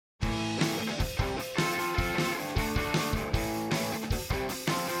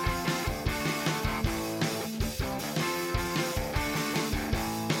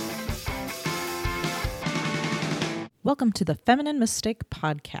Welcome to the Feminine Mistake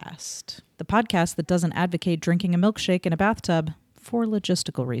Podcast, the podcast that doesn't advocate drinking a milkshake in a bathtub for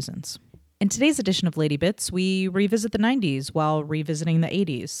logistical reasons. In today's edition of Lady Bits, we revisit the 90s while revisiting the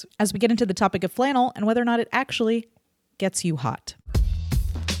 80s, as we get into the topic of flannel and whether or not it actually gets you hot.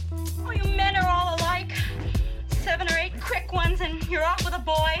 Oh, you men are all alike. 7 or 8 quick ones and you're off with the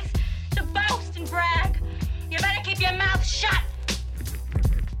boys to boast and brag. You better keep your mouth shut.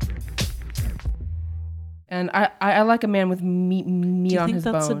 And I like a man with meat on his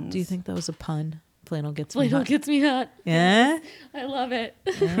bones. Do you think that was a pun? Flannel gets me Flannel hot. gets me hot. Yeah? I love it.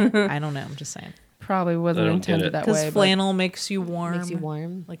 Yeah? I don't know. I'm just saying. Probably wasn't intended that way. Because flannel makes you warm. Makes you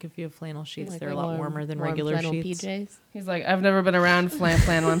warm. Like if you have flannel sheets, Like they're a lot warmer than warm regular flannel sheets. PJs. He's like, I've never been around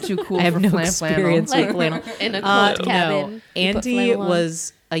flannel. I'm too cool I have for no flannel. experience with flannel. In a cold cabin. No. you put Andy flannel on.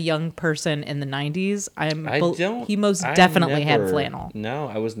 was a young person in the 90s. He most I definitely had never- flannel. No,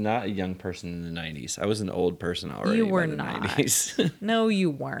 I was not a young person in the 90s. I was an old person already. You were by the not. 90s. No, you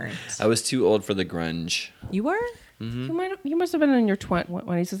weren't. I was too old for the grunge. You were? You must have been in your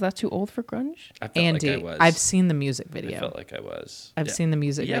 20s. Is that too old for grunge? I felt Andy, like I was. I've seen the music I video. felt like I was. I've seen the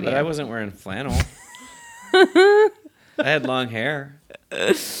music Yeah, video. but I wasn't wearing flannel. I had long hair.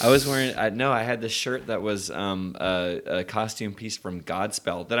 I was wearing. I had this shirt that was a costume piece from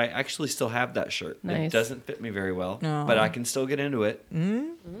Godspell. That I actually still have that shirt. Nice. It doesn't fit me very well, No. but I can still get into it.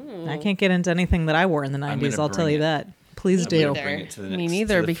 I can't get into anything that I wore in the I'm 90s, gonna I'll tell bring you it. that. Please I'm do. gonna bring it to the Me next-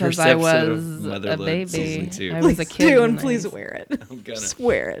 neither, to the because first I episode of was a Motherload baby. Season 2. I was a kid. Do, in and the please 90s. wear it. I'm gonna. Just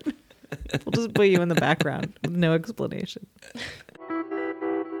wear it. We'll just put you in the background with no explanation.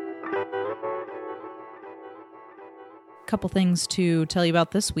 Couple things to tell you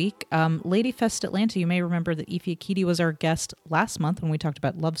about this week. Lady Fest Atlanta, you may remember that Ify Akiti was our guest last month when we talked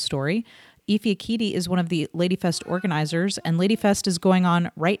about Love Story. Ify Akiti is one of the Lady Fest organizers, and Lady Fest is going on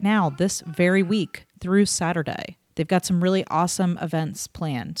right now, this very week, through Saturday. They've got some really awesome events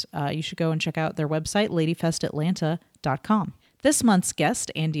planned. You should go and check out their website, ladyfestatlanta.com. This month's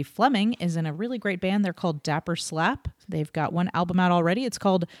guest, Andy Fleming, is in a really great band. They're called Dapper Slap. They've got one album out already. It's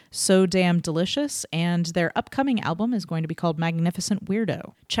called So Damn Delicious, and their upcoming album is going to be called Magnificent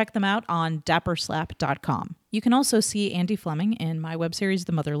Weirdo. Check them out on dapperslap.com. You can also see Andy Fleming in my web series,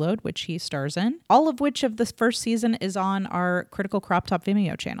 The Motherload, which he stars in, all of which of the first season is on our Critical Crop Top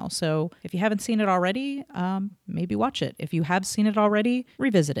Vimeo channel. So if you haven't seen it already, maybe watch it. If you have seen it already,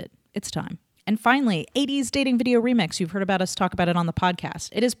 revisit it. It's time. And finally, 80s Dating Video Remix. You've heard about us talk about it on the podcast.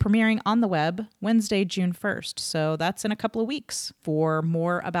 It is premiering on the web Wednesday, June 1st. So that's in a couple of weeks. For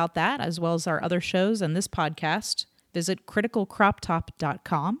more about that, as well as our other shows and this podcast, visit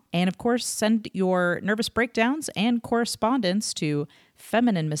criticalcroptop.com. And of course, send your nervous breakdowns and correspondence to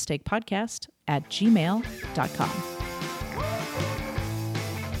femininemistakepodcast@gmail.com.